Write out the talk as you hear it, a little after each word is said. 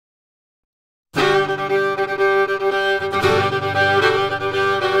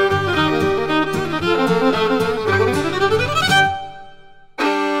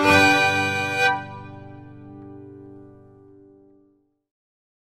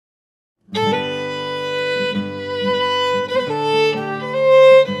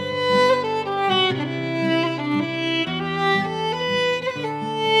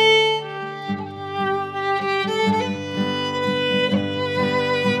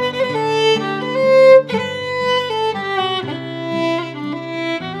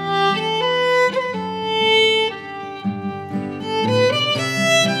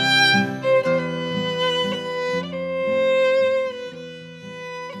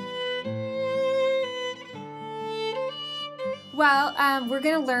Well, we're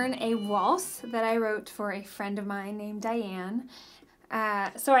gonna learn a waltz that I wrote for a friend of mine named Dianne.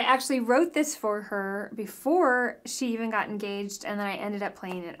 So I actually wrote this for her before she even got engaged, and then I ended up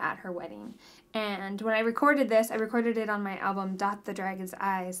playing it at her wedding. And when I recorded this, I recorded it on my album Dot the Dragon's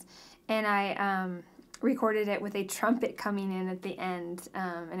Eyes, and I recorded it with a trumpet coming in at the end,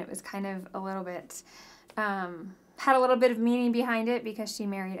 and it was kind of a little bit, had a little bit of meaning behind it because she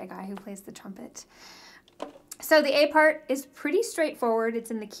married a guy who plays the trumpet. So the A part is pretty straightforward.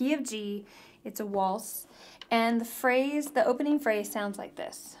 It's in the key of G. It's a waltz. And the opening phrase sounds like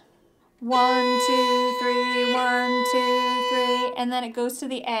this. 1, 2, 3, 1, 2, 3. And then it goes to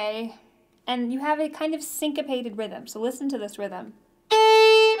the A. And you have a kind of syncopated rhythm. So listen to this rhythm.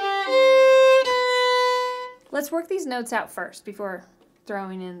 Let's work these notes out first before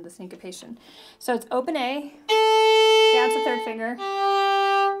throwing in the syncopation. So it's open A, down to third finger,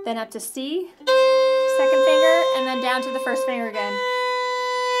 then up to C, second finger, and then down to the first finger again.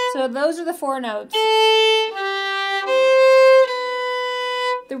 So those are the 4 notes.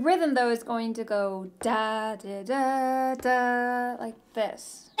 The rhythm, though, is going to go da da da da like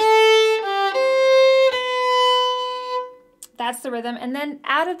this. That's the rhythm, and then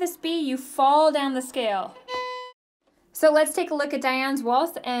out of this B, you fall down the scale. So let's take a look at Dianne's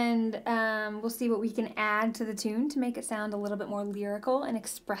waltz, and we'll see what we can add to the tune to make it sound a little bit more lyrical and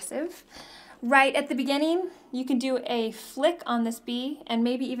expressive. Right at the beginning, you can do a flick on this B, and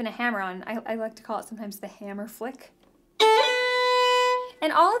maybe even a hammer-on. I like to call it sometimes the hammer flick.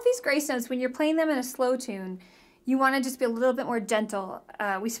 And all of these grace notes, when you're playing them in a slow tune, you want to just be a little bit more gentle.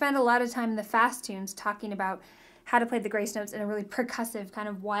 We spend a lot of time in the fast tunes talking about how to play the grace notes in a really percussive, kind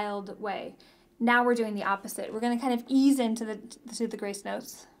of wild way. Now we're doing the opposite. We're going to kind of ease into the grace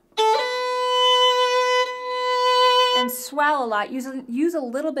notes. And swell a lot. Use a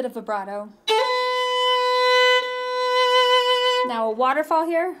little bit of vibrato. Now a waterfall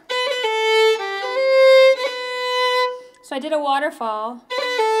here. So I did a waterfall,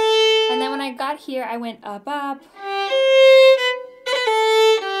 and then when I got here, I went up, up.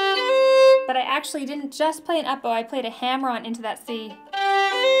 But I actually didn't just play an up bow, I played a hammer-on into that C.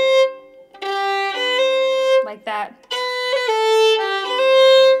 Like that.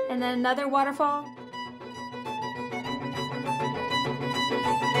 And then another waterfall.